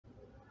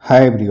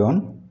Hi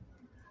everyone,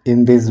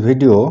 in this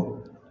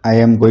video I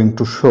am going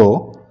to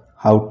show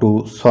how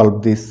to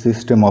solve this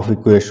system of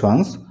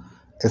equations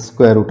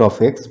square root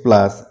of x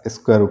plus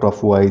square root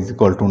of y is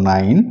equal to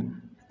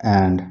 9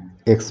 and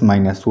x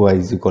minus y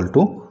is equal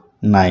to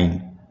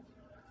 9.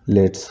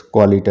 Let's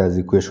call it as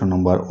equation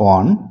number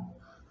 1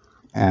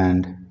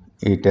 and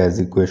it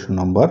as equation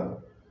number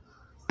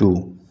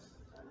 2.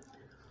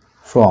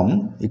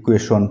 From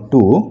equation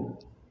 2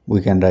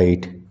 we can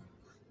write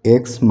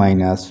x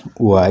minus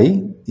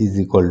y is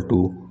equal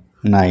to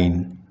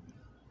 9,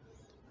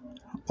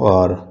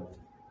 or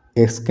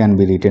x can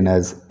be written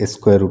as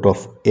square root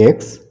of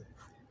x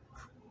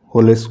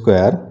whole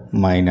square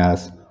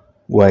minus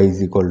y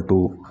is equal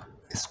to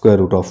square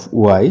root of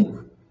y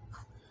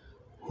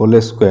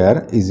whole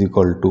square is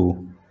equal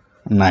to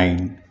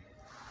 9,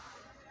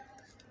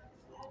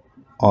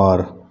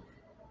 or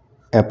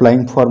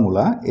applying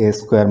formula a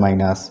square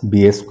minus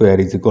b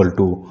square is equal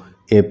to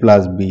a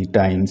plus b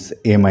times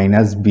a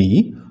minus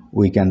b,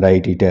 we can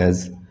write it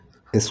as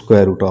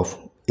square root of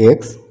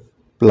x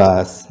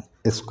plus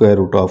square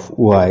root of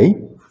y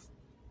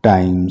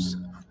times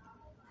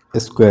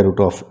square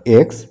root of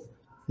x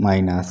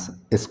minus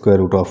square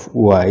root of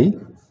y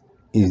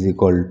is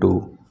equal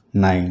to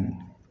 9.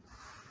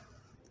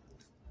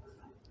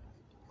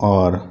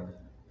 Or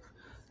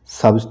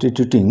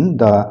substituting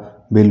the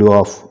value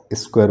of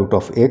square root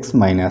of x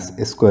minus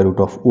square root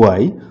of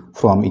y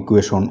from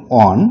equation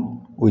 1,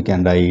 we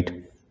can write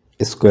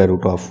square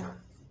root of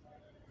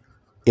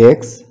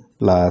x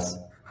plus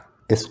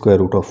square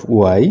root of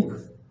y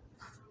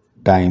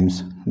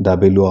times the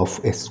value of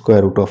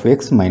square root of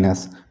x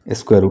minus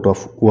square root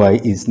of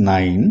y is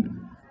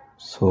 9.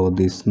 So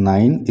this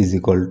 9 is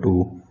equal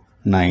to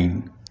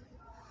 9.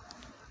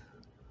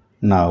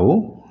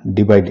 Now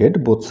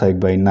divided both side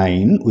by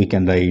 9, we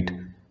can write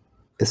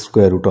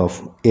square root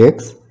of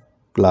x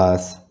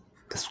plus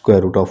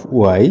square root of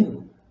y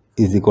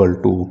is equal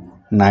to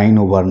 9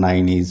 over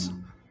 9 is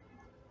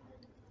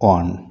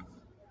 1.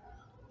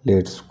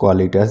 Let's call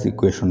it as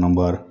equation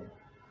number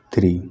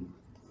 3.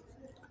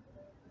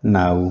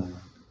 Now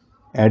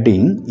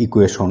adding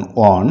equation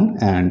 1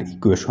 and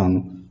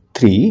equation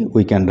 3,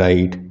 we can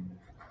write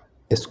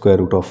square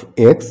root of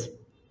x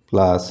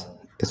plus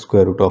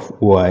square root of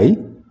y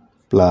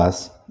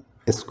plus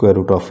square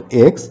root of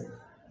x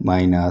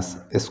minus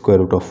square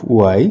root of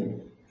y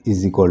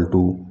is equal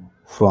to,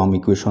 from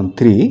equation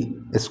 3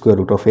 square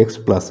root of x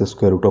plus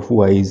square root of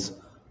y is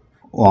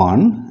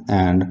 1,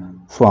 and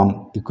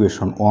from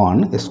equation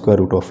 1 square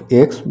root of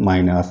x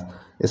minus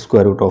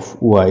square root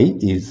of y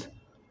is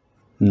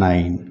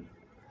 9.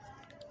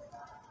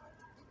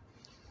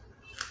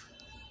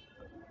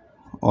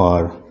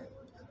 Or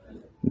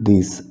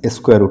this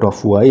square root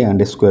of y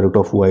and square root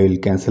of y will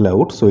cancel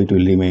out, so it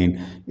will remain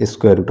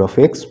square root of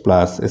x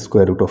plus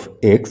square root of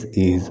x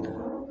is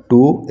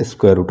 2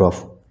 square root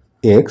of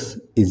x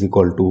is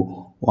equal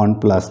to 1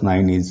 plus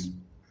 9 is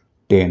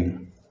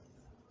 10.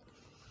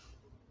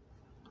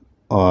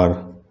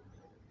 Or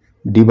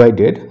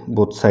divided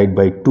both side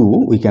by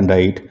 2, we can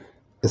write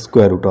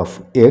square root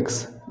of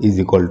x is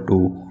equal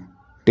to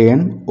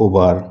 10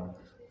 over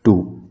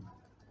 2.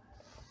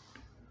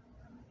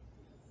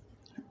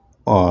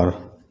 Or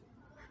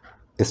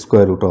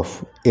square root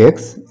of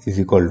x is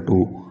equal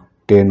to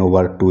 10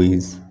 over 2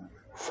 is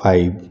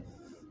 5.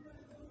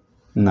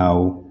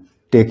 Now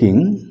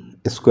taking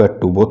square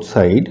to both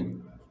side,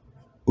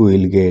 we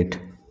will get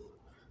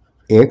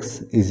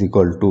x is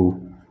equal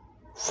to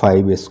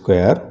 5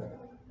 square.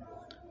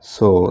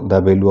 So the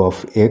value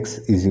of x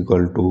is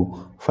equal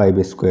to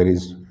 5 square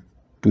is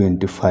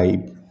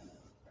 25.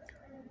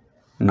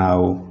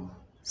 Now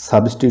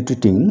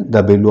substituting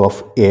the value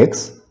of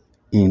x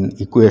in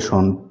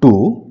equation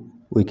 2,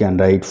 we can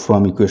write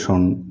from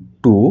equation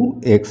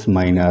 2 x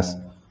minus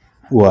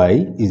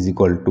y is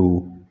equal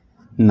to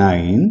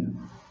 9,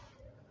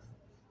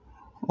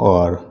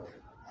 or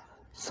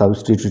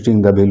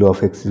substituting the value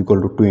of x is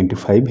equal to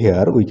 25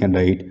 here, we can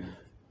write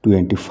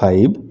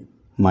 25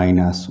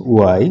 minus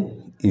y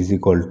is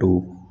equal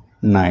to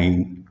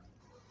 9.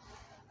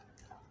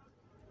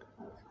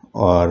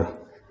 Or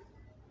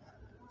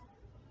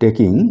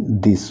taking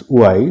this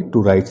y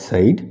to right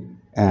side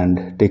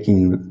and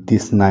taking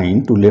this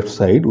 9 to left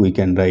side, we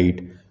can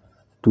write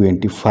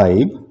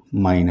 25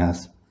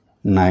 minus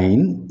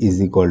 9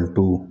 is equal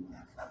to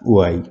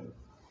y.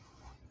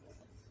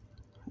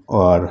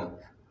 Or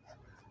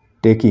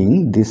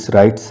taking this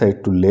right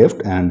side to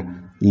left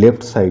and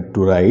left side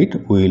to right,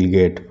 we will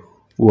get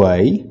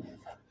y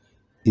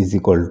is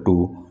equal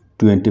to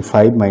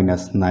 25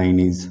 minus 9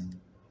 is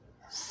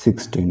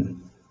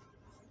 16.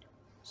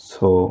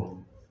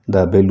 So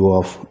the value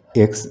of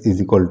x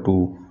is equal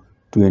to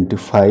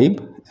 25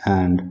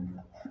 and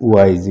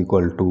y is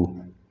equal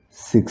to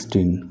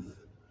 16.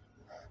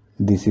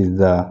 This is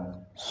the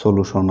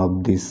solution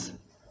of these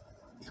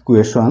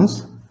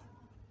equations.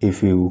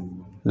 If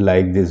you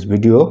like this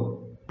video,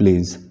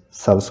 please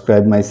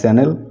subscribe my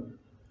channel.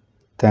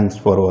 Thanks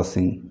for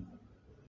watching.